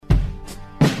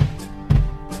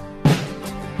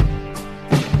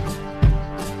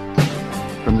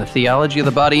Theology of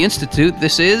the Body Institute.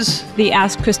 This is the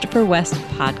Ask Christopher West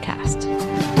podcast.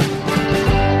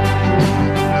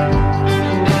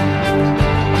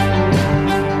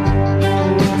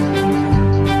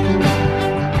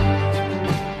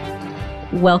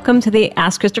 Welcome to the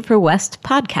Ask Christopher West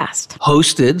podcast.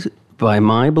 Hosted by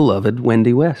my beloved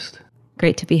Wendy West.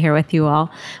 Great to be here with you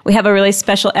all. We have a really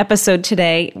special episode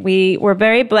today. We were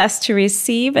very blessed to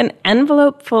receive an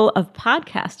envelope full of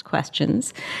podcast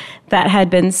questions that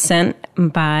had been sent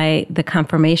by the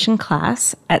confirmation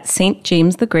class at St.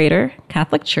 James the Greater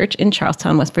Catholic Church in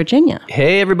Charlestown, West Virginia.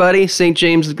 Hey, everybody. St.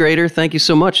 James the Greater, thank you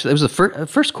so much. That was the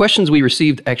first questions we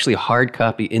received, actually a hard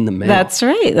copy in the mail. That's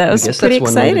right. That was pretty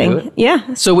exciting.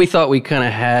 Yeah. So we thought we kind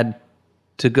of had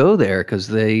to go there because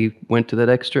they went to that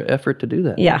extra effort to do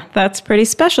that. Yeah, that's pretty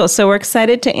special. So we're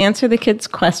excited to answer the kids'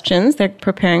 questions. They're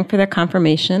preparing for their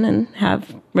confirmation and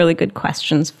have really good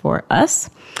questions for us.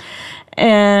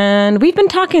 And we've been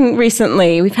talking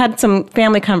recently. We've had some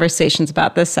family conversations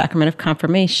about the sacrament of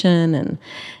confirmation and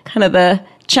kind of the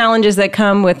challenges that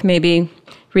come with maybe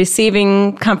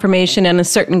receiving confirmation in a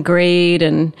certain grade.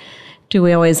 And do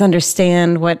we always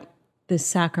understand what this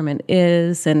sacrament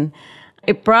is? And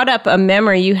it brought up a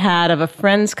memory you had of a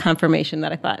friend's confirmation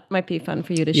that I thought might be fun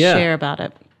for you to share about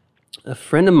it. A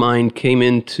friend of mine came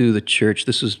into the church.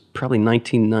 This was probably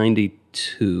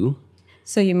 1992.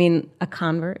 So you mean a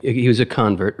convert? He was a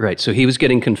convert, right. So he was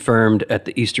getting confirmed at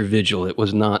the Easter Vigil. It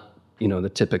was not,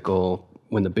 the typical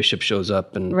when the bishop shows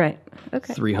up and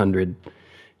 300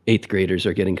 eighth graders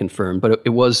are getting confirmed. But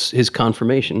it was his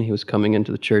confirmation. He was coming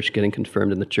into the church, getting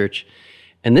confirmed in the church.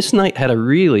 And this night had a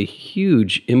really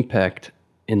huge impact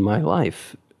in my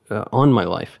life, on my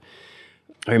life.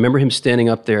 I remember him standing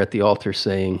up there at the altar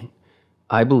saying,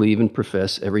 "I believe and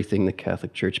profess everything the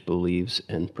Catholic Church believes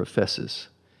and professes."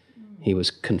 He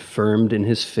was confirmed in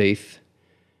his faith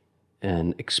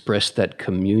and expressed that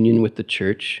communion with the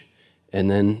church.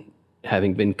 And then,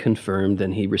 having been confirmed,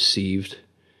 then he received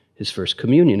his first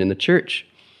communion in the church.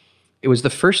 It was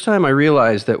the first time I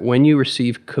realized that when you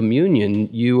receive communion,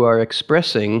 you are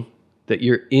expressing that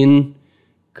you're in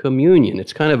communion.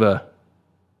 It's kind of I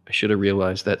should have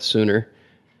realized that sooner.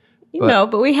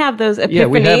 But we have those epiphanies. Yeah,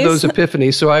 we have those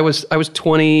epiphanies. So I was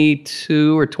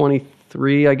 22 or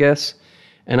 23, I guess,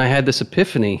 and I had this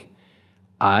epiphany.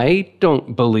 I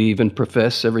don't believe and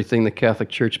profess everything the Catholic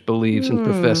Church believes and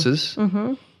professes.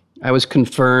 Mm-hmm. I was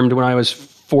confirmed when I was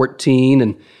 14,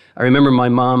 and I remember my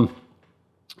mom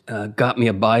got me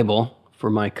a Bible for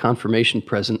my confirmation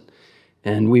present,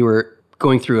 and we were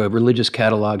going through a religious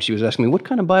catalog. She was asking me, "What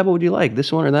kind of Bible would you like,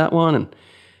 this one or that one?" And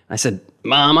I said,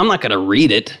 "Mom, I'm not going to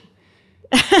read it."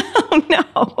 Oh,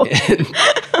 no.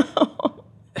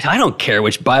 I don't care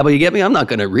which Bible you get me. I'm not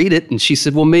going to read it. And she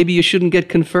said, "Well, maybe you shouldn't get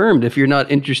confirmed if you're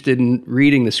not interested in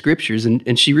reading the scriptures."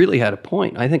 And she really had a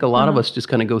point. I think a lot of us just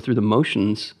kind of go through the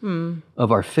motions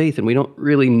of our faith, and we don't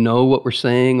really know what we're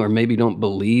saying, or maybe don't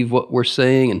believe what we're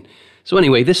saying. And so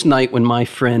anyway, this night when my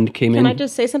friend came in... Can I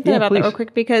just say something about that real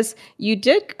quick? Because you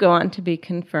did go on to be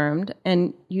confirmed,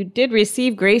 and you did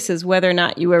receive graces, whether or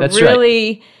not you were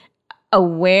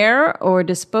aware or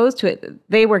disposed to it.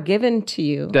 They were given to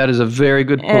you. That is a very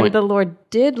good point. And the Lord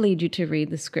did lead you to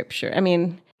read the scripture. I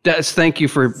mean... Thank you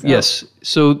for... Yes.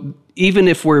 So even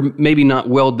if we're maybe not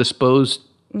well disposed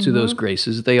to those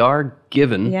graces, they are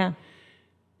given. Yeah.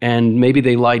 And maybe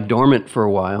they lie dormant for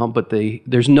a while, but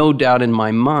there's no doubt in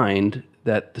my mind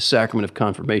that the sacrament of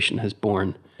confirmation has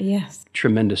borne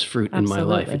tremendous fruit in my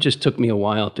life. It just took me a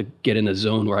while to get in a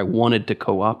zone where I wanted to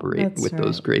cooperate with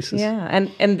those graces. Yeah,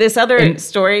 and this other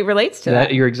story relates to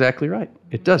that. You're exactly right.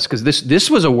 It does, because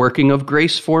this was a working of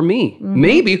grace for me.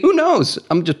 Maybe, who knows?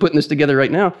 I'm just putting this together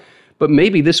right now. But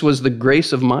maybe this was the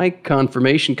grace of my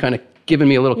confirmation kind of giving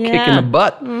me a little kick in the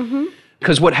butt.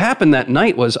 Because what happened that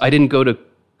night was I didn't go to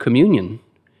communion.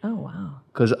 Oh, wow.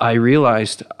 Because I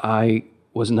realized I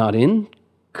was not in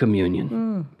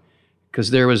communion.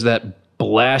 Because there was that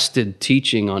blasted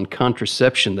teaching on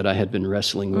contraception that I had been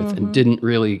wrestling with and didn't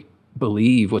really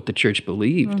believe what the church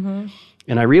believed.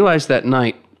 And I realized that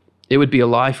night it would be a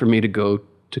lie for me to go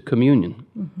to communion.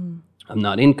 I'm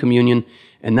not in communion.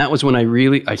 And that was when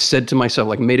I said to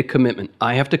myself, made a commitment.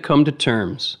 I have to come to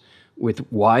terms with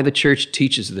why the church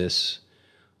teaches this,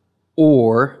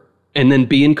 and then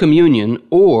be in communion,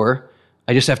 or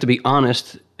I just have to be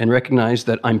honest and recognize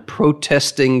that I'm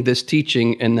protesting this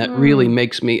teaching, and that really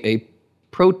makes me a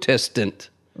Protestant.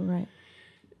 Right.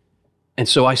 And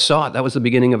so I saw it. That was the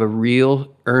beginning of a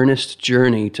real earnest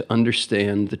journey to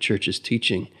understand the church's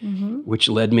teaching, which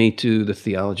led me to the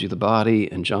theology of the body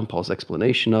and John Paul's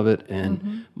explanation of it,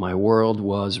 and my world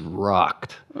was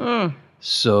rocked.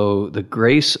 So the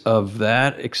grace of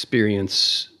that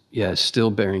experience, is still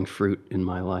bearing fruit in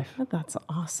my life. Oh, that's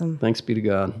awesome. Thanks be to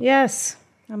God. Yes,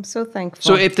 I'm so thankful.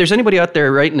 So if there's anybody out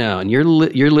there right now and you're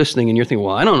listening and you're thinking,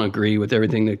 well, I don't agree with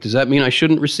everything, does that mean I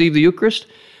shouldn't receive the Eucharist?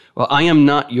 Well, I am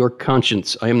not your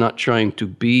conscience. I am not trying to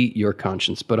be your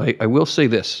conscience. But I will say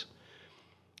this.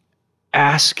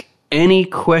 Ask any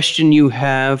question you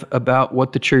have about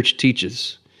what the church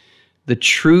teaches. The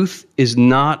truth is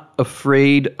not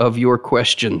afraid of your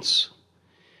questions.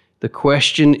 The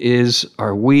question is,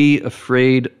 are we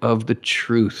afraid of the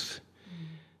truth?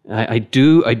 I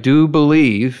do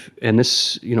believe, and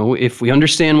this, if we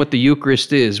understand what the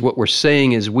Eucharist is, what we're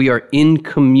saying is we are in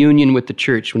communion with the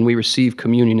church when we receive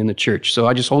communion in the church. So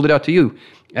I just hold it out to you.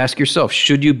 Ask yourself,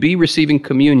 should you be receiving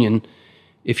communion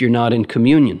if you're not in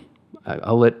communion?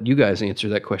 I'll let you guys answer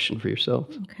that question for yourself.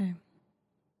 Okay.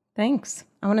 Thanks.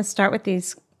 I want to start with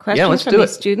these questions from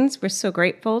these students. We're so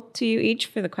grateful to you each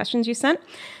for the questions you sent.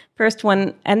 First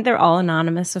one, and they're all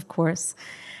anonymous, of course.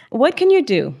 What can you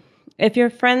do if your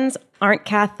friends aren't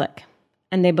Catholic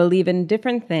and they believe in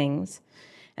different things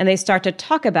and they start to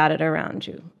talk about it around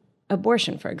you?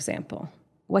 Abortion, for example.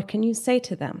 What can you say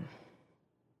to them?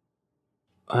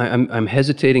 I'm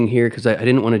hesitating here because I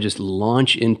didn't want to just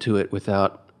launch into it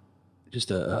without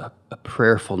just a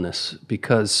prayerfulness,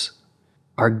 because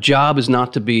our job is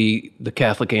not to be the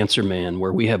Catholic answer man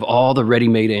where we have all the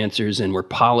ready-made answers and we're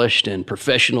polished and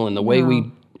professional in the way we,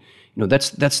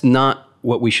 that's not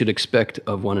what we should expect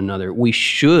of one another. We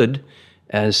should,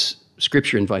 as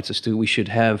Scripture invites us to, we should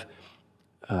have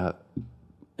an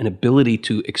ability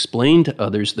to explain to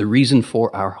others the reason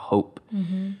for our hope.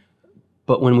 Mm-hmm.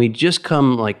 But when we just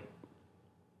come like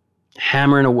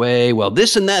hammering away, well,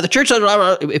 this and that, the church,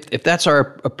 if that's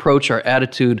our approach, our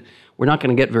attitude, we're not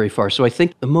going to get very far. So I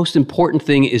think the most important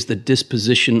thing is the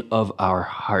disposition of our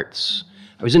hearts.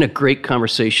 I was in a great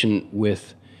conversation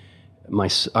with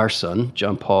our son,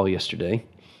 John Paul, yesterday,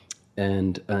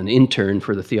 and an intern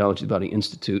for the Theology of the Body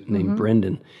Institute named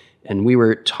Brendan. And we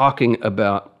were talking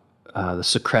about the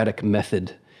Socratic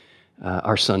method.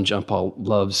 Our son, John Paul,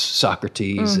 loves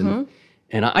Socrates. And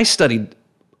I studied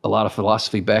a lot of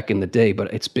philosophy back in the day,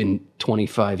 but it's been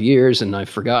 25 years and I've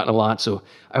forgotten a lot. So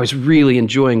I was really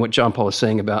enjoying what John Paul was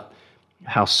saying about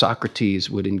how Socrates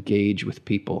would engage with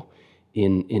people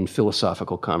in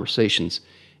philosophical conversations.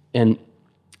 And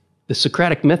the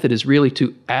Socratic method is really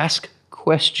to ask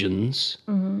questions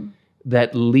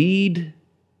that lead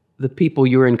the people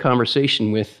you're in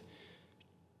conversation with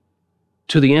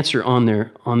to the answer on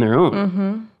their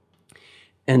own.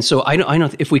 And so I know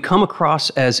if we come across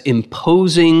as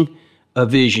imposing a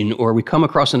vision, or we come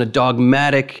across in a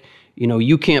dogmatic,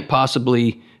 you can't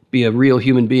possibly be a real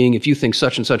human being if you think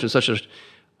such and such and such,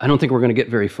 I don't think we're going to get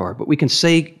very far. But we can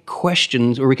say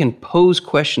questions, or we can pose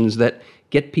questions that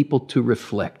get people to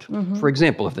reflect. For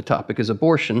example, if the topic is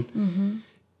abortion,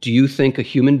 do you think a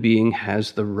human being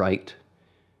has the right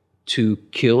to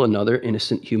kill another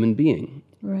innocent human being?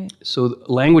 Right. So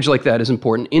language like that is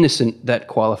important. Innocent, that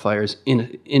qualifier is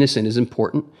innocent is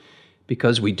important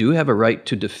because we do have a right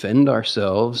to defend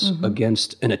ourselves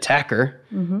against an attacker.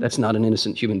 That's not an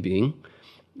innocent human being.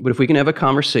 But if we can have a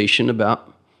conversation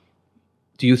about,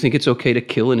 do you think it's okay to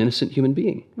kill an innocent human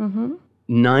being?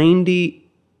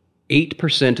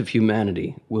 98% of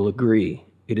humanity will agree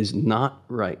it is not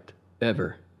right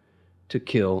ever to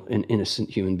kill an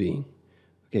innocent human being.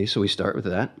 Okay, so we start with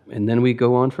that, and then we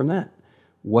go on from that.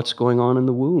 What's going on in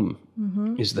the womb?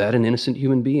 Is that an innocent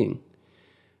human being?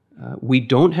 We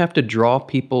don't have to draw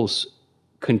people's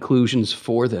conclusions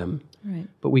for them,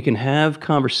 but we can have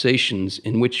conversations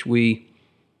in which we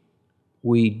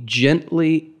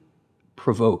gently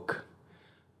provoke.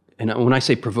 And when I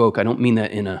say provoke, I don't mean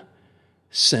that in a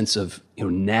sense of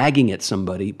nagging at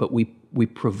somebody, but we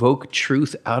provoke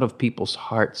truth out of people's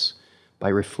hearts by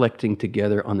reflecting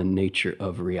together on the nature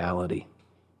of reality.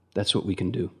 That's what we can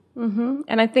do.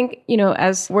 And I think,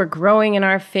 as we're growing in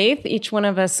our faith, each one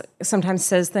of us sometimes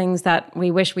says things that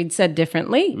we wish we'd said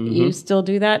differently. You still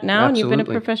do that now, and you've been a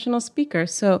professional speaker.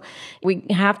 So we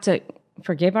have to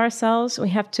forgive ourselves. We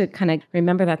have to kind of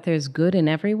remember that there's good in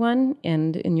everyone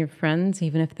and in your friends,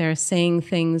 even if they're saying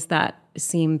things that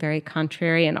seem very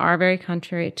contrary and are very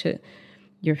contrary to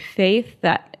your faith,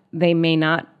 that they may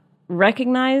not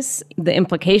recognize the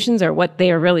implications or what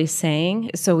they are really saying,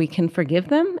 so we can forgive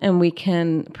them and we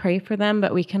can pray for them,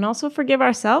 but we can also forgive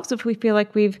ourselves if we feel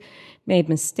like we've made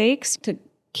mistakes, to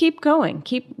keep going,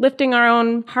 keep lifting our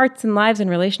own hearts and lives and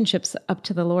relationships up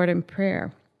to the Lord in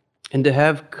prayer. And to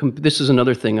have, this is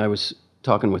another thing I was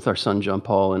talking with our son John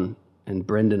Paul and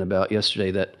Brendan about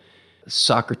yesterday, that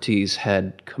Socrates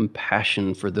had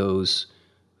compassion for those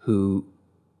who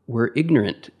we're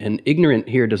ignorant. And ignorant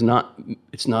here it's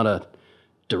not a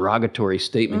derogatory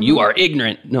statement. You are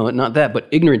ignorant. No, not that. But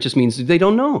ignorant just means they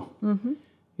don't know.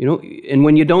 You know, and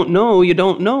when you don't know, you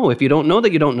don't know. If you don't know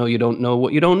that you don't know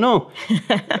what you don't know.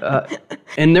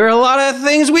 And there are a lot of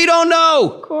things we don't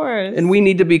know. Of course. And we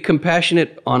need to be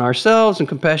compassionate on ourselves and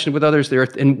compassionate with others there.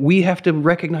 And we have to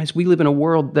recognize we live in a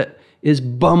world that is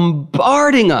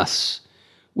bombarding us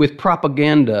with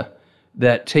propaganda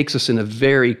that takes us in a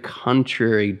very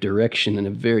contrary direction and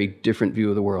a very different view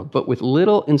of the world. But with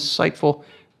little insightful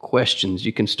questions,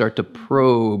 you can start to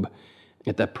probe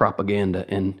at that propaganda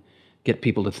and get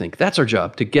people to think. That's our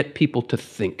job, to get people to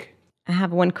think. I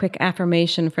have one quick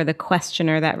affirmation for the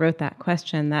questioner that wrote that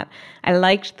question. That I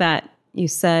liked that you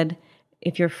said,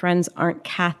 if your friends aren't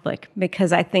Catholic,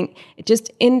 because I think it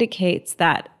just indicates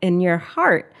that in your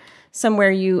heart,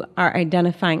 somewhere you are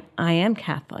identifying, I am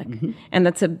Catholic. And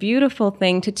that's a beautiful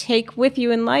thing to take with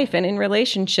you in life and in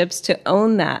relationships, to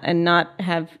own that and not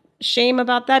have shame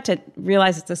about that, to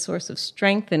realize it's a source of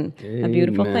strength and a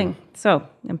beautiful thing. So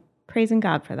I'm praising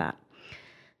God for that.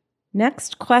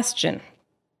 Next question.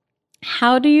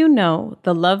 How do you know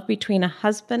the love between a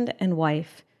husband and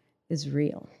wife is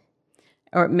real?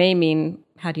 Or it may mean,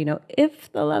 how do you know if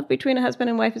the love between a husband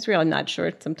and wife is real? I'm not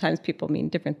sure. Sometimes people mean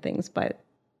different things by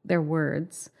their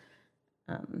words.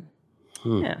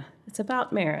 Yeah, it's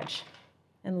about marriage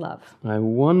and love. I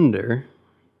wonder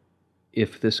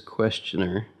if this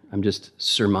questioner, I'm just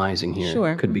surmising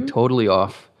here, could be totally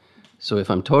off. So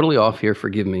if I'm totally off here,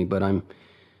 forgive me, but I'm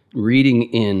reading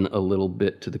in a little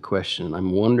bit to the question.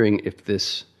 I'm wondering if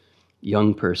this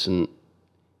young person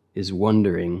is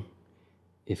wondering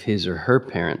if his or her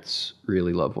parents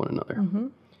really love one another.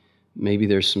 Maybe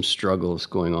there's some struggles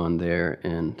going on there,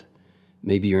 and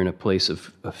maybe you're in a place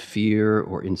of fear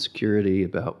or insecurity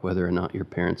about whether or not your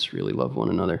parents really love one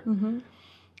another.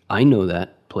 I know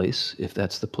that place, if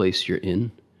that's the place you're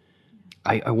in.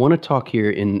 I want to talk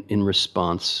here in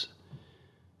response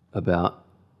about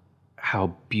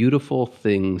how beautiful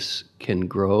things can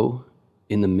grow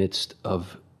in the midst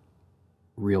of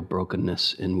real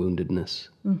brokenness and woundedness.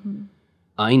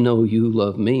 I know you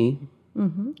love me,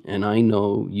 and I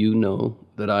know you know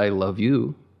that I love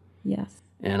you. Yes.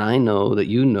 And I know that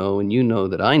you know, and you know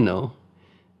that I know,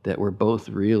 that we're both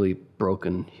really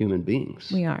broken human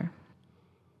beings. We are.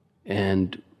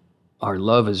 And our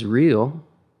love is real,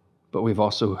 but we've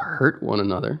also hurt one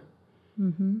another.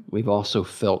 We've also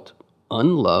felt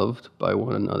unloved by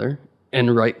one another,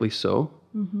 and rightly so.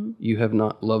 You have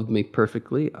not loved me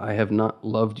perfectly. I have not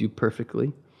loved you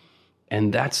perfectly.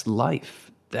 And that's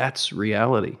life. That's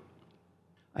reality.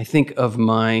 I think of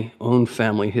my own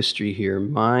family history here.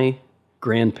 My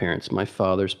grandparents, my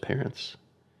father's parents,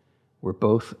 were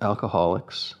both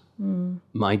alcoholics.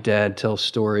 My dad tells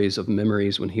stories of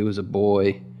memories when he was a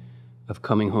boy of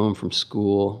coming home from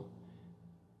school,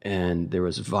 and there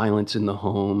was violence in the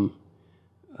home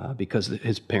because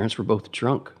his parents were both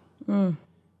drunk.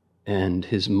 And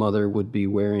his mother would be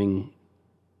wearing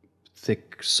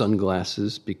thick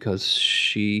sunglasses because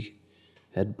she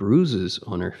had bruises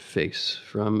on her face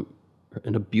from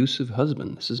an abusive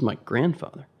husband. This is my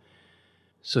grandfather.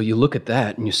 So you look at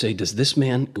that and you say, does this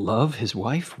man love his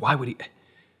wife? Why would he?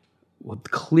 Well,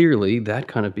 clearly that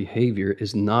kind of behavior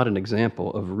is not an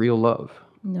example of real love.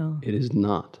 No. It is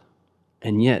not.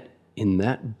 And yet, in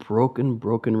that broken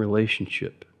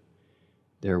relationship,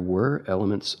 there were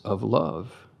elements of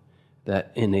love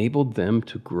that enabled them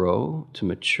to grow, to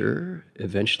mature.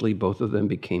 Eventually, both of them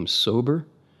became sober.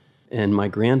 And my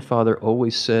grandfather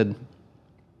always said,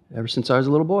 ever since I was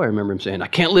a little boy, I remember him saying, I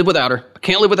can't live without her. I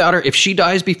can't live without her. If she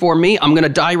dies before me, I'm going to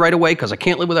die right away because I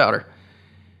can't live without her.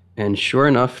 And sure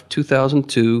enough,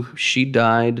 2002, she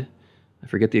died. I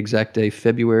forget the exact day,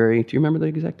 February. Do you remember the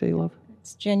exact day, love?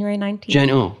 It's January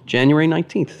 19th. January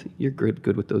 19th. You're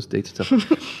good with those dates and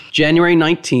stuff. January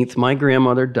 19th, my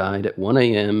grandmother died at 1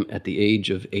 a.m. at the age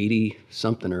of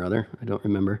 80-something or other. I don't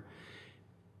remember.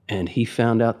 And he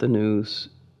found out the news,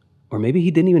 or maybe he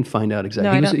didn't even find out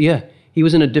exactly. He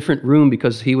was in a different room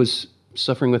because he was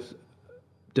suffering with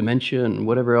dementia and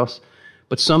whatever else.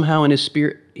 But somehow in his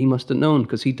spirit, he must have known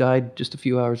because he died just a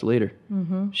few hours later.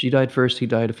 She died first, he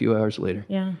died a few hours later.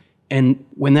 Yeah. And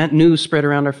when that news spread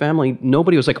around our family,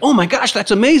 nobody was like, oh my gosh,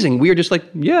 that's amazing. We were just like,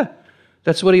 yeah,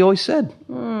 that's what he always said.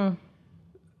 So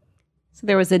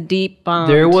there was a deep bond.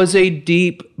 There was a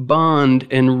deep bond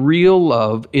and real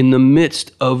love in the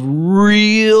midst of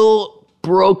real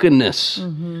brokenness.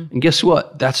 And guess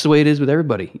what? That's the way it is with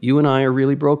everybody. You and I are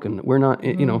really broken. We're not,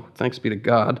 thanks be to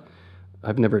God.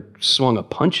 I've never swung a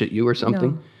punch at you or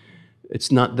something. No.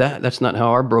 It's not that. That's not how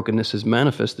our brokenness has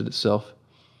manifested itself.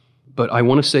 But I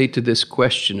want to say to this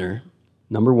questioner,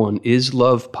 number one, is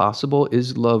love possible?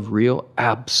 Is love real?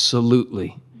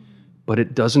 Absolutely. But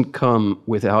it doesn't come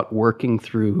without working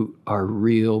through our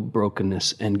real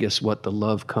brokenness. And guess what? The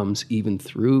love comes even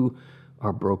through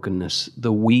our brokenness.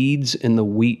 The weeds and the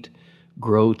wheat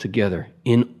grow together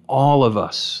in all of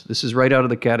us. This is right out of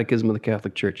the Catechism of the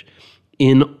Catholic Church.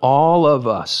 In all of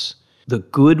us, the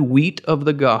good wheat of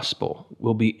the gospel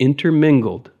will be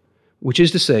intermingled, which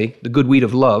is to say, the good wheat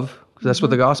of love, because that's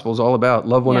what the gospel is all about.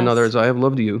 Love one another as I have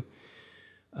loved you.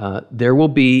 There will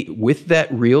be, with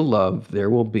that real love, there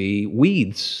will be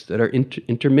weeds that are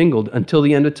intermingled until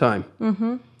the end of time.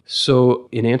 Mm-hmm. So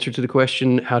in answer to the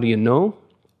question, how do you know?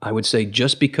 I would say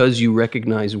just because you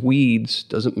recognize weeds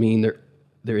doesn't mean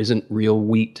there isn't real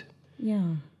wheat.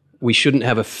 Yeah. We shouldn't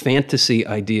have a fantasy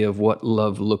idea of what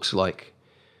love looks like.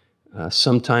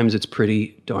 Sometimes it's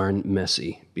pretty darn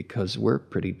messy because we're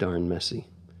pretty darn messy.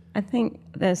 I think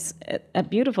a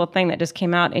beautiful thing that just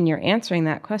came out in your answering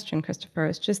that question, Christopher,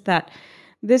 is just that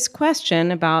this question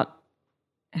about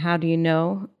how do you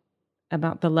know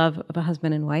about the love of a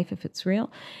husband and wife, if it's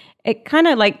real, it kind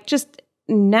of like just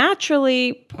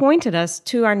naturally pointed us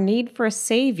to our need for a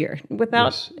savior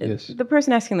without the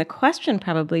person asking the question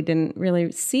probably didn't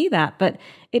really see that, but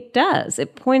it does.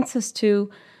 It points us to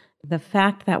the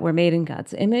fact that we're made in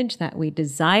God's image, that we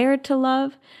desire to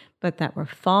love, but that we're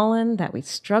fallen, that we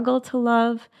struggle to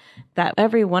love, that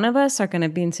every one of us are going to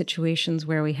be in situations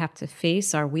where we have to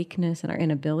face our weakness and our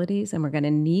inabilities, and we're going to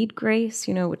need grace,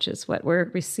 which is what we're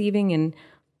receiving in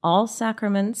all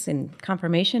sacraments, in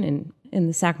confirmation, in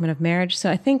the sacrament of marriage.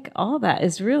 So I think all that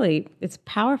is really, it's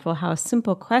powerful how a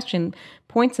simple question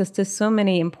points us to so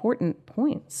many important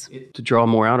points. To draw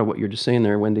more out of what you're just saying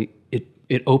there, Wendy,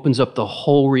 it opens up the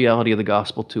whole reality of the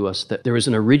gospel to us, that there is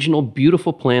an original,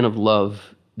 beautiful plan of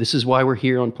love. This is why we're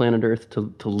here on planet Earth,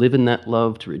 to live in that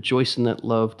love, to rejoice in that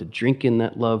love, to drink in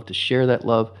that love, to share that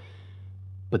love.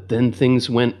 But then things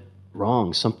went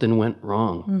wrong. Something went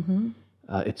wrong. Mm-hmm.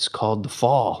 It's called the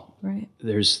fall. Right.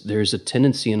 There's a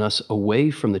tendency in us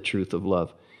away from the truth of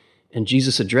love. And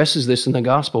Jesus addresses this in the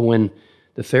gospel when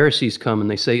the Pharisees come and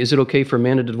they say, is it okay for a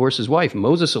man to divorce his wife?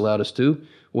 Moses allowed us to.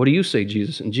 What do you say,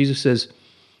 Jesus? And Jesus says,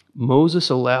 Moses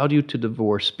allowed you to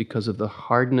divorce because of the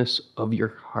hardness of your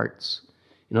hearts.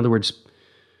 In other words,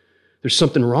 there's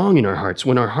something wrong in our hearts.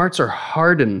 When our hearts are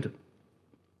hardened,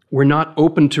 we're not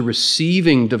open to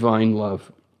receiving divine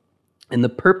love. And the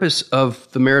purpose of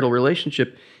the marital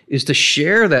relationship is to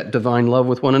share that divine love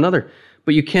with one another.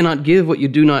 But you cannot give what you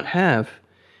do not have.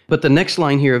 But the next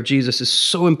line here of Jesus is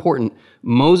so important.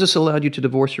 Moses allowed you to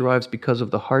divorce your wives because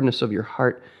of the hardness of your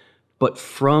heart. But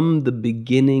from the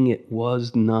beginning, it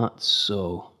was not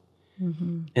so.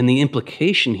 Mm-hmm. And the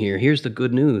implication here's the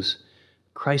good news.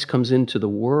 Christ comes into the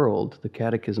world, the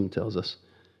Catechism tells us,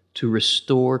 to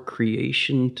restore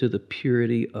creation to the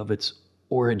purity of its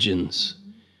origins.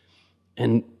 Mm-hmm.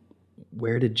 And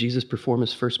where did Jesus perform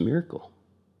his first miracle?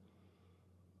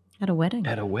 At a wedding.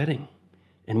 At a wedding.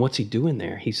 And what's he doing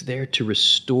there? He's there to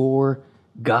restore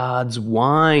God's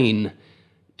wine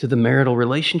to the marital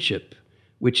relationship,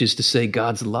 which is to say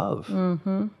God's love.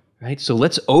 Mm-hmm. Right? So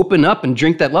let's open up and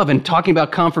drink that love. And talking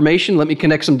about confirmation, let me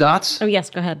connect some dots. Oh, yes,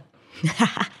 go ahead.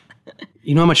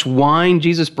 You know how much wine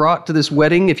Jesus brought to this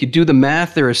wedding? If you do the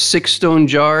math, there are 6 stone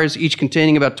jars, each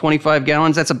containing about 25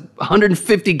 gallons. That's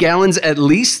 150 gallons at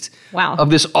least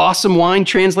of this awesome wine.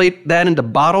 Translate that into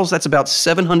bottles. That's about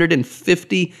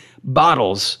 750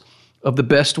 bottles of the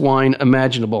best wine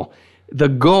imaginable. The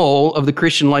goal of the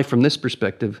Christian life from this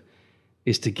perspective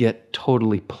is to get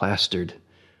totally plastered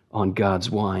on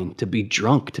God's wine, to be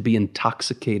drunk, to be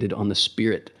intoxicated on the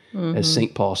Spirit. Mm-hmm. As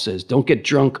St. Paul says, don't get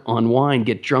drunk on wine,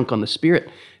 get drunk on the Spirit.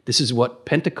 This is what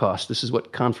Pentecost, this is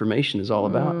what confirmation is all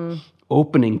about.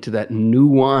 Opening to that new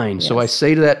wine. Yes. So I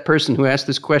say to that person who asked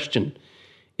this question,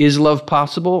 is love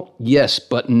possible? Yes,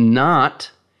 but not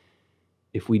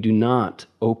if we do not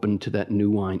open to that new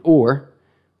wine. Or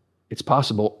it's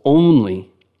possible only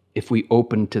if we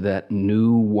open to that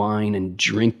new wine and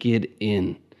drink it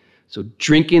in. So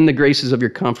drink in the graces of your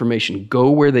confirmation. Go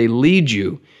where they lead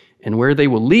you. And where they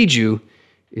will lead you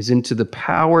is into the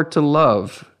power to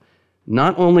love,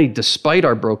 not only despite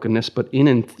our brokenness, but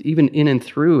even in and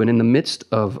through and in the midst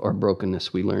of our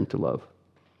brokenness, we learn to love.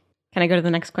 Can I go to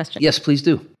the next question? Yes, please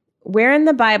do. Where in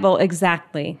the Bible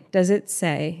exactly does it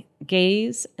say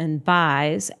gays and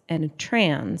bis and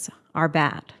trans are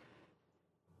bad?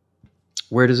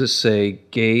 Where does it say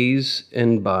gays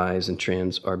and bis and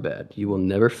trans are bad? You will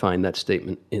never find that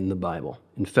statement in the Bible.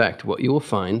 In fact, what you will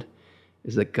find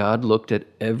is that God looked at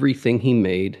everything he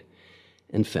made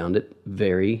and found it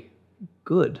very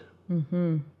good.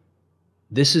 Mm-hmm.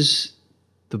 This is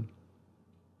the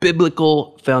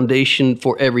biblical foundation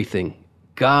for everything.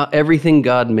 Everything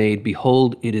God made,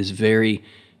 behold, it is very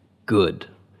good.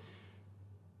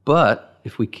 But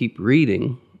if we keep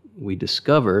reading, we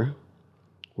discover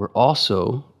we're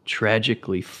also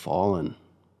tragically fallen.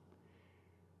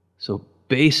 So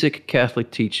basic Catholic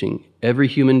teaching, every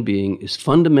human being is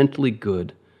fundamentally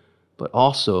good, but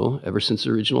also, ever since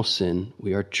original sin,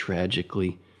 we are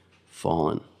tragically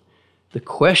fallen. The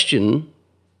question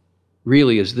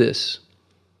really is this: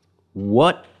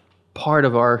 what part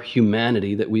of our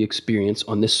humanity that we experience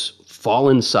on this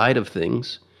fallen side of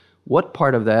things, what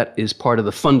part of that is part of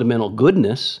the fundamental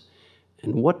goodness,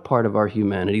 and what part of our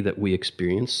humanity that we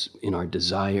experience in our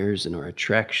desires, in our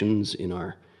attractions, in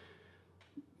our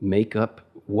makeup,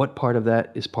 what part of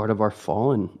that is part of our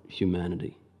fallen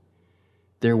humanity?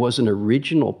 There was an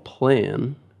original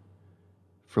plan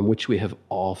from which we have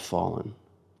all fallen.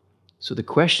 So the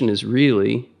question is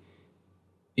really,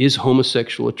 is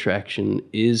homosexual attraction,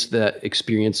 is that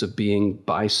experience of being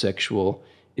bisexual,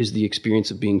 is the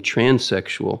experience of being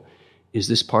transsexual, is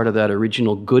this part of that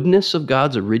original goodness of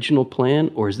God's original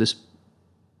plan, or is this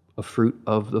a fruit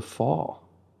of the fall?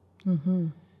 Mm-hmm.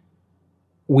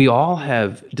 We all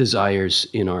have desires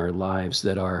in our lives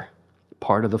that are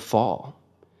part of the fall.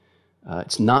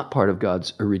 It's not part of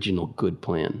God's original good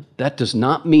plan. That does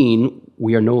not mean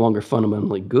we are no longer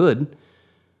fundamentally good.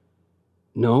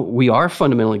 No, we are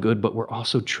fundamentally good, but we're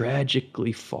also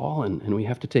tragically fallen, and we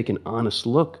have to take an honest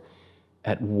look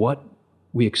at what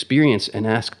we experience and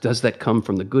ask, does that come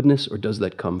from the goodness or does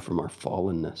that come from our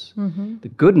fallenness? Mm-hmm. The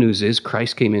good news is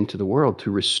Christ came into the world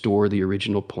to restore the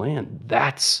original plan.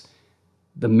 That's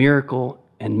the miracle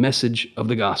and message of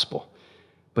the gospel.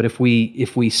 But if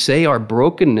we say our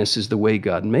brokenness is the way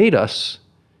God made us,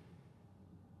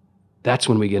 that's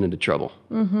when we get into trouble.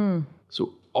 Mm-hmm.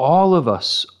 So all of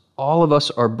us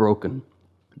are broken.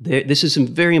 This is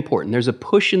very important. There's a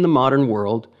push in the modern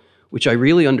world, which I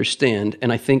really understand,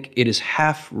 and I think it is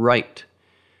half right.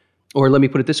 Or let me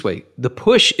put it this way. The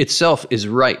push itself is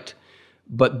right,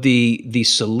 but the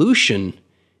solution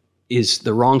is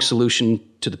the wrong solution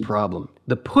to the problem.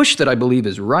 The push that I believe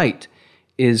is right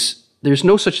is there's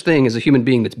no such thing as a human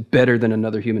being that's better than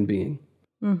another human being.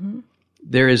 Mm-hmm.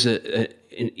 There is an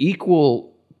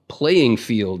equal playing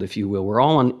field, if you will. We're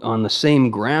all on the same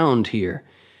ground here.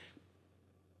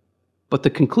 But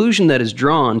the conclusion that is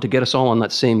drawn to get us all on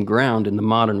that same ground in the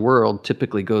modern world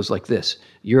typically goes like this: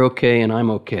 you're okay and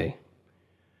I'm okay.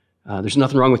 There's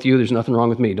nothing wrong with you, there's nothing wrong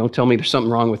with me. Don't tell me there's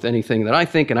something wrong with anything that I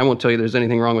think, and I won't tell you there's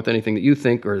anything wrong with anything that you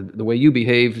think, or the way you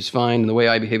behave is fine and the way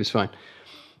I behave is fine.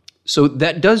 So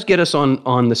that does get us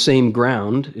on the same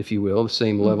ground, if you will, the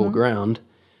same level ground.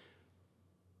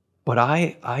 But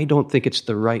I don't think it's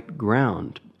the right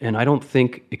ground, and I don't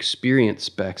think experience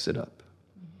backs it up.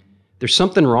 There's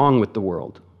something wrong with the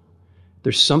world.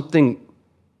 There's something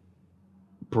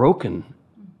broken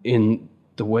in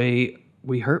the way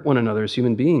we hurt one another as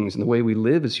human beings and the way we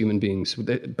live as human beings.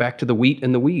 Back to the wheat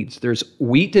and the weeds. There's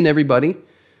wheat in everybody,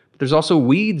 but there's also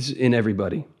weeds in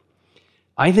everybody.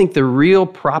 I think the real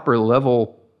proper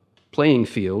level playing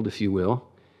field, if you will,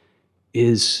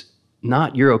 is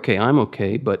not you're okay, I'm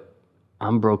okay, but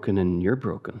I'm broken and you're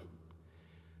broken.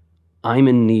 I'm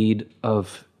in need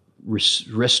of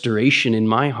restoration in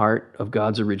my heart of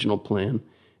God's original plan,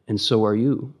 and so are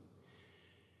you.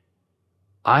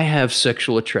 I have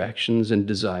sexual attractions and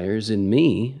desires in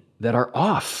me that are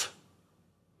off,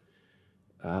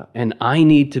 and I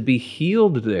need to be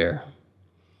healed there.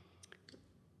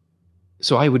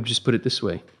 So I would just put it this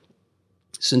way.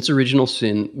 Since original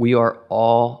sin, we are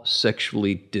all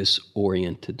sexually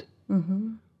disoriented.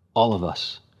 Mm-hmm. All of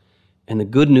us. And the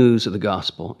good news of the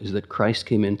gospel is that Christ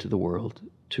came into the world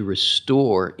to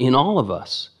restore in all of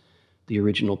us the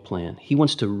original plan. He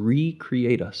wants to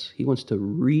recreate us. He wants to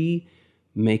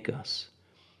remake us.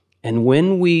 And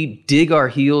when we dig our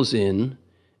heels in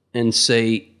and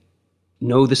say,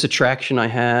 no, this attraction I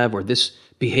have or this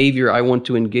behavior I want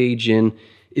to engage in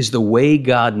is the way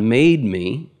God made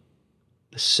me,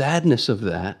 the sadness of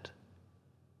that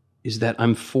is that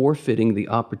I'm forfeiting the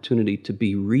opportunity to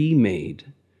be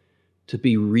remade, to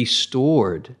be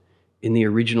restored in the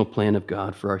original plan of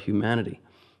God for our humanity.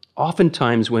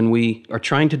 Oftentimes when we are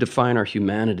trying to define our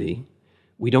humanity,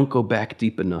 we don't go back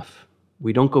deep enough.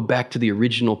 We don't go back to the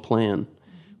original plan.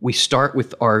 We start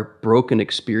with our broken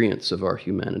experience of our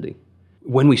humanity.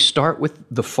 When we start with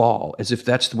the fall, as if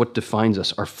that's what defines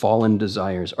us, our fallen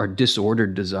desires, our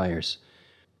disordered desires,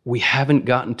 we haven't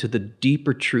gotten to the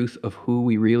deeper truth of who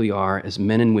we really are as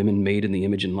men and women made in the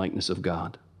image and likeness of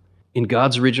God. In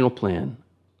God's original plan,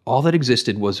 all that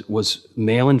existed was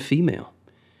male and female.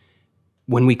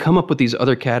 when we come up with these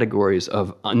other categories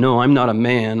of, no, I'm not a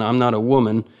man, I'm not a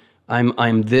woman,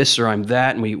 I'm this or I'm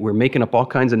that, and we're making up all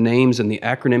kinds of names, and the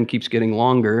acronym keeps getting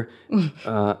longer,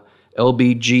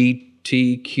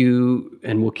 LBGTQ,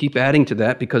 and we'll keep adding to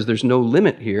that because there's no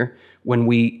limit here when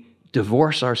we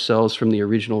divorce ourselves from the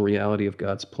original reality of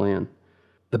God's plan.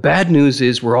 The bad news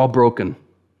is we're all broken.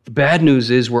 The bad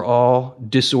news is we're all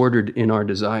disordered in our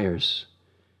desires.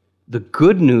 The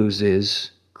good news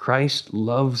is Christ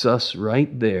loves us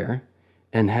right there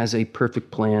and has a perfect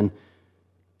plan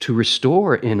to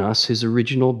restore in us his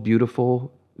original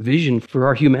beautiful vision for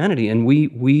our humanity. And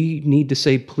we need to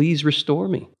say, please restore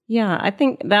me. Yeah, I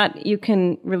think that you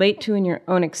can relate to in your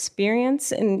own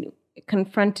experience in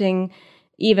confronting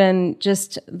even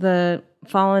just the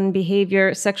fallen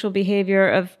behavior, sexual behavior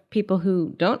of people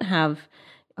who don't have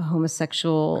a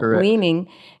homosexual leaning,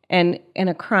 and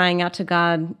a crying out to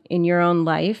God in your own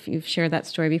life. You've shared that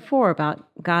story before about,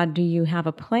 God, do you have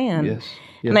a plan? Yes.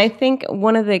 And I think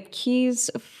one of the keys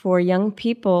for young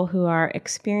people who are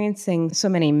experiencing so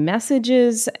many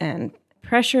messages and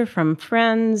pressure from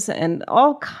friends and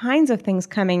all kinds of things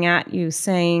coming at you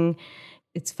saying,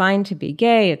 it's fine to be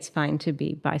gay, it's fine to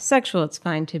be bisexual, it's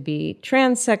fine to be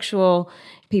transsexual.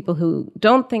 People who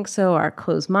don't think so are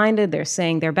closed-minded, they're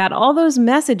saying they're bad. All those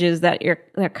messages that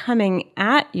they're coming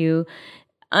at you,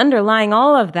 underlying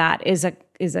all of that is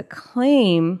a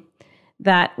claim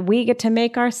that we get to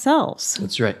make ourselves.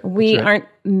 That's right. We aren't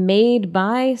made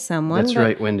by someone. That's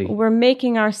right, Wendy. We're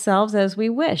making ourselves as we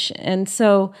wish. And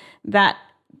so that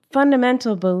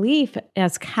fundamental belief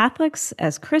as Catholics,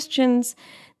 as Christians,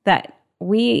 that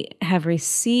we have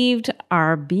received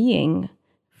our being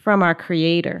from our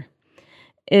Creator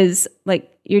is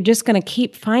like, you're just going to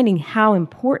keep finding how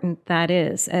important that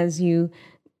is as you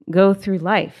go through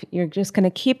life. You're just going to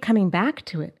keep coming back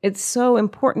to it. It's so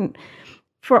important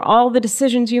for all the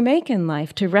decisions you make in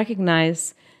life to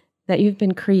recognize that you've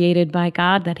been created by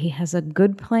God, that he has a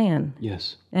good plan.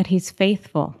 Yes. That he's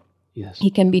faithful. Yes. He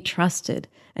can be trusted,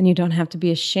 and you don't have to be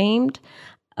ashamed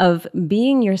of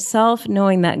being yourself,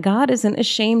 knowing that God isn't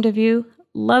ashamed of you,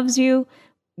 loves you,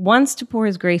 wants to pour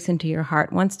his grace into your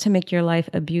heart, wants to make your life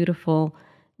a beautiful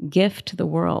gift to the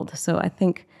world. So I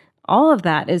think all of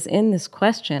that is in this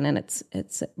question, and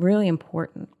it's really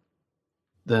important.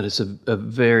 That is a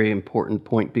very important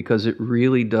point, because it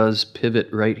really does pivot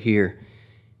right here.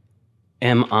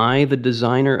 Am I the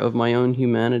designer of my own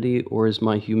humanity, or is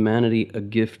my humanity a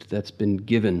gift that's been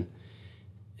given?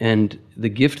 And the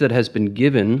gift that has been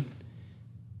given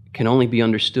can only be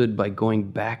understood by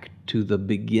going back to the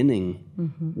beginning,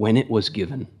 when it was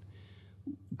given.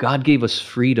 God gave us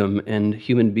freedom, and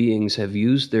human beings have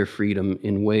used their freedom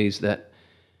in ways that,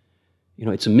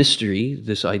 it's a mystery.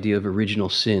 This idea of original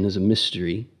sin is a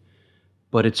mystery,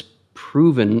 but it's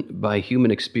proven by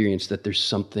human experience that there's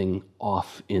something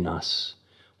off in us.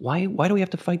 Why do we have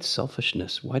to fight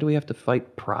selfishness? Why do we have to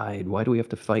fight pride? Why do we have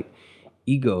to fight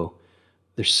ego?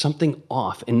 There's something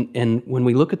off. And when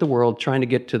we look at the world trying to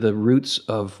get to the roots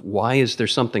of why is there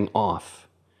something off,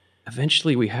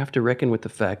 eventually we have to reckon with the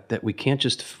fact that we can't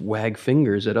just wag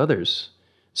fingers at others.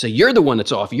 Say, you're the one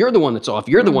that's off, you're the one that's off,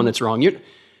 you're the one that's wrong.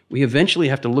 We eventually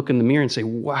have to look in the mirror and say,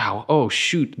 wow, oh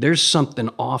shoot, there's something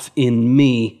off in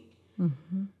me.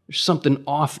 There's something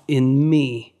off in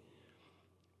me.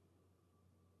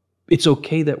 It's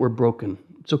okay that we're broken.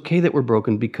 It's okay that we're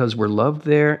broken because we're loved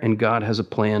there and God has a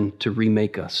plan to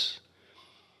remake us.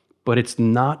 But it's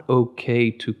not okay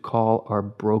to call our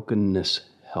brokenness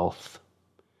health.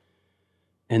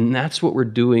 And that's what we're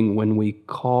doing when we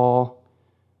call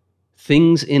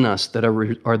things in us that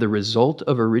are the result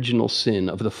of original sin,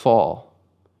 of the fall.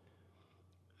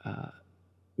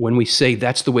 When we say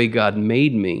that's the way God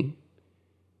made me,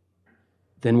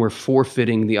 then we're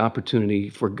forfeiting the opportunity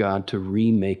for God to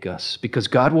remake us, because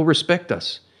God will respect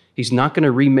us. He's not going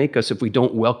to remake us if we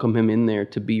don't welcome him in there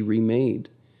to be remade.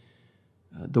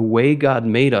 The way God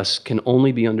made us can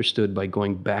only be understood by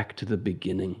going back to the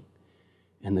beginning.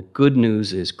 And the good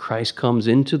news is Christ comes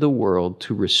into the world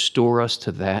to restore us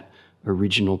to that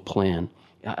original plan.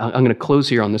 I'm going to close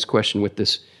here on this question with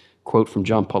this quote from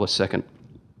John Paul II.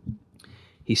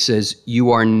 He says, "You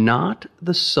are not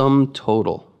the sum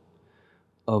total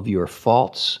of your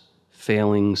faults,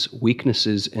 failings,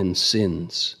 weaknesses, and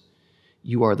sins.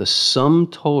 You are the sum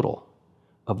total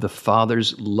of the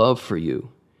Father's love for you,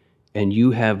 and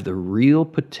you have the real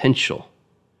potential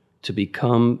to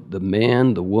become the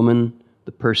man, the woman,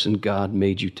 the person God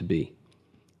made you to be."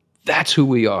 That's who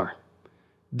we are.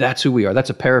 That's who we are. That's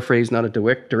a paraphrase, not a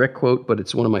direct quote, but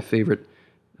it's one of my favorite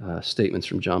statements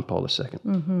from John Paul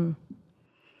II.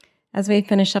 As we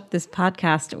finish up this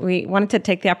podcast, we wanted to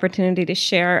take the opportunity to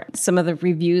share some of the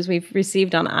reviews we've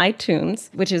received on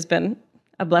iTunes, which has been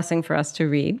a blessing for us to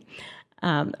read.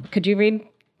 Could you read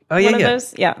one of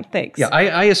those? Yeah, thanks. Yeah,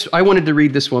 I wanted to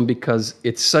read this one because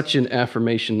it's such an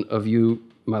affirmation of you,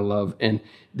 my love. And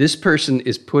this person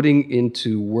is putting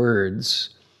into words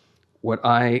what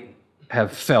I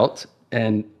have felt,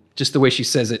 and just the way she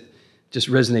says it just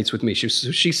resonates with me.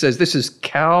 She says, this is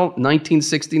Cal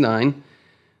 1969.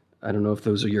 I don't know if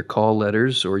those are your call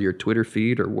letters or your Twitter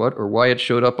feed or what, or why it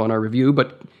showed up on our review,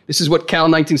 but this is what Cal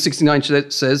 1969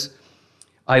 says.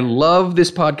 I love this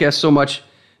podcast so much.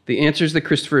 The answers that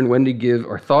Christopher and Wendy give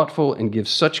are thoughtful and give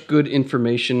such good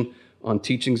information on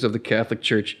teachings of the Catholic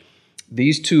Church.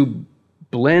 These two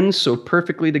blend so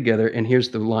perfectly together, and here's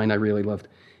the line I really loved.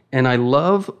 And I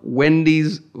love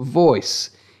Wendy's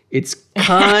voice. It's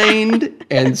kind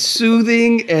and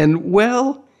soothing and,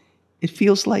 well, it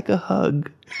feels like a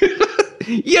hug.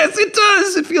 Yes, it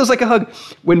does. It feels like a hug.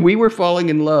 When we were falling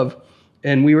in love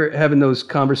and we were having those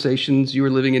conversations, you were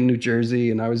living in New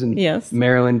Jersey and I was in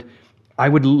Maryland, I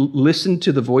would listen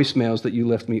to the voicemails that you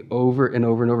left me over and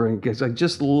over and over again because I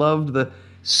just loved the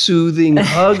soothing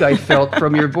hug I felt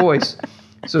from your voice.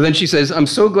 So then she says, I'm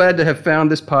so glad to have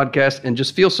found this podcast and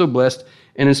just feel so blessed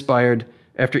and inspired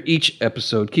after each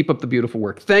episode. Keep up the beautiful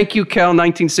work. Thank you, Cal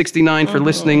 1969, for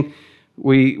listening.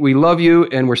 We love you,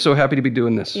 and we're so happy to be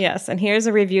doing this. Yes, and here's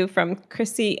a review from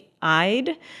Chrissy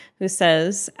Ide, who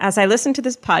says, as I listened to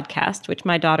this podcast, which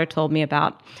my daughter told me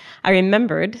about, I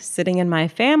remembered sitting in my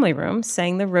family room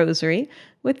saying the rosary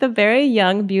with a very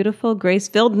young, beautiful,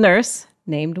 grace-filled nurse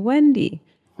named Wendy.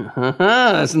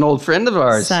 That's an old friend of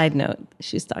ours. Side note,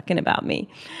 she's talking about me.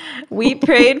 We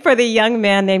prayed for the young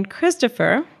man named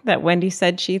Christopher that Wendy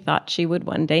said she thought she would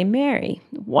one day marry.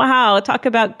 Wow, talk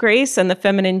about grace and the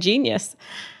feminine genius.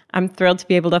 I'm thrilled to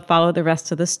be able to follow the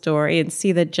rest of the story and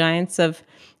see the giants of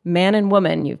man and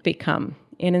woman you've become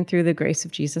in and through the grace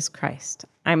of Jesus Christ.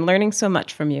 I'm learning so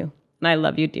much from you, and I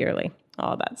love you dearly.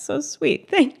 Oh, that's so sweet.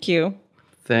 Thank you.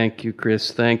 Thank you,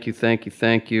 Chris. Thank you, thank you,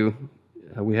 thank you.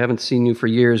 We haven't seen you for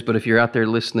years, but if you're out there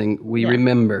listening, we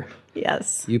remember.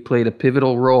 Yes. You played a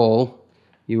pivotal role.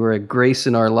 You were a grace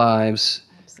in our lives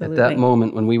at that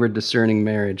moment when we were discerning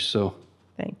marriage. So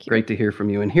thank you. Great to hear from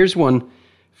you. And here's one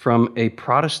from a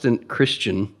Protestant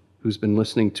Christian who's been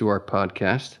listening to our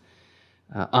podcast.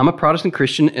 I'm a Protestant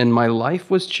Christian, and my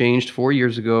life was changed 4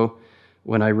 years ago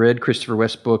when I read Christopher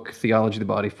West's book, Theology of the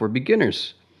Body for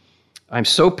Beginners. I'm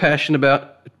so passionate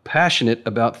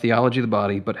about theology of the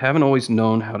body, but haven't always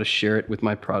known how to share it with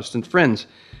my Protestant friends,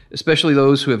 especially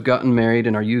those who have gotten married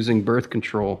and are using birth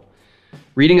control.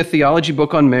 Reading a theology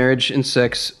book on marriage and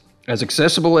sex, as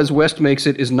accessible as West makes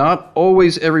it, is not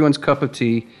always everyone's cup of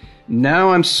tea. Now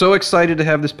I'm so excited to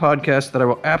have this podcast that I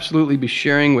will absolutely be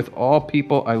sharing with all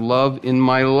people I love in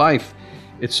my life.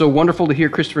 It's so wonderful to hear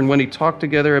Christopher and Wendy talk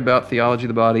together about theology of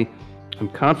the body. I'm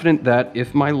confident that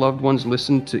if my loved ones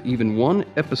listen to even one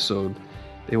episode,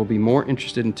 they will be more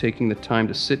interested in taking the time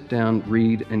to sit down,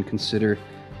 read, and consider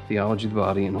theology of the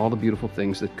body and all the beautiful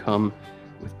things that come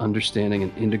with understanding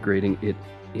and integrating it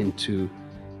into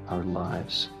our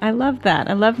lives. I love that.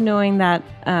 I love knowing that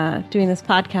doing this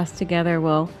podcast together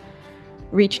will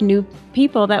reach new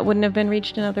people that wouldn't have been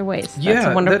reached in other ways. That's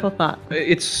a wonderful thought.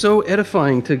 It's so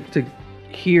edifying to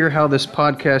hear how this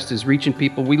podcast is reaching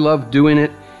people. We love doing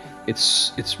it.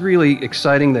 It's really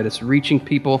exciting that it's reaching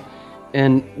people.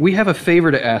 And we have a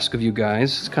favor to ask of you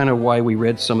guys. It's kind of why we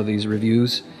read some of these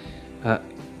reviews.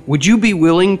 Would you be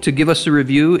willing to give us a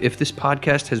review if this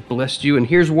podcast has blessed you? And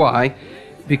here's why.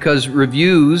 Because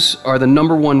reviews are the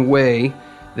number one way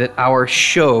that our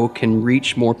show can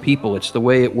reach more people. It's the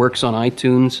way it works on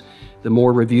iTunes. The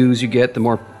more reviews you get, the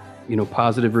more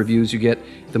positive reviews you get,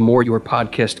 the more your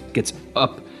podcast gets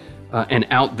up and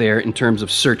out there in terms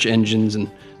of search engines. And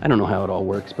I don't know how it all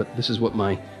works, but this is what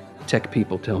my tech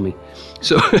people tell me.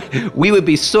 So we would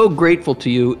be so grateful to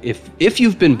you if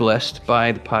you've been blessed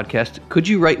by the podcast. Could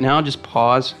you right now just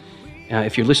pause?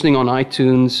 If you're listening on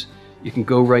iTunes, you can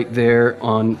go right there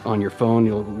on your phone.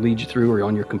 It'll lead you through, or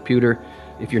on your computer.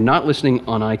 If you're not listening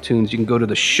on iTunes, you can go to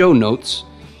the show notes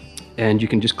and you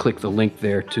can just click the link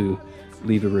there to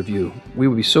leave a review. We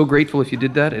would be so grateful if you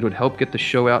did that. It would help get the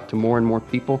show out to more and more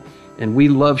people. And we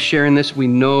love sharing this. We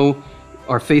know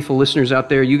our faithful listeners out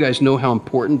there, you guys know how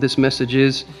important this message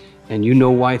is, and you know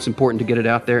why it's important to get it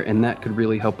out there, and that could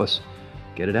really help us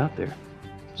get it out there.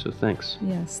 So thanks.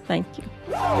 Yes, thank you.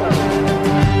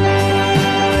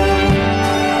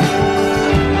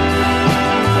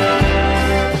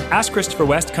 Ask Christopher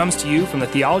West comes to you from the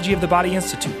Theology of the Body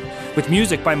Institute, with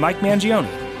music by Mike Mangione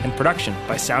and production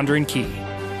by Sounder and Key.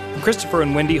 Christopher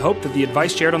and Wendy hope that the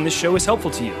advice shared on this show is helpful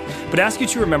to you, but ask you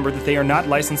to remember that they are not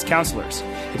licensed counselors.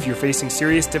 If you're facing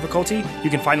serious difficulty, you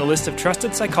can find a list of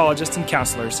trusted psychologists and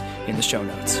counselors in the show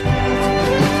notes.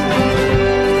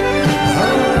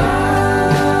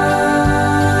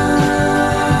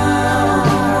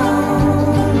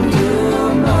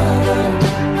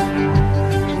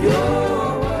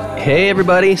 Hey,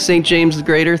 everybody. St. James the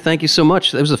Greater, thank you so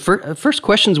much. That was the first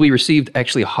questions we received,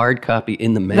 actually a hard copy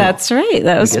in the mail. That's right.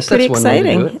 That was pretty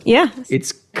exciting. Yeah.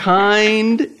 It's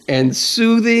kind and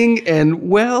soothing and,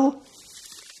 well,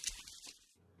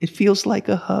 it feels like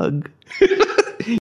a hug.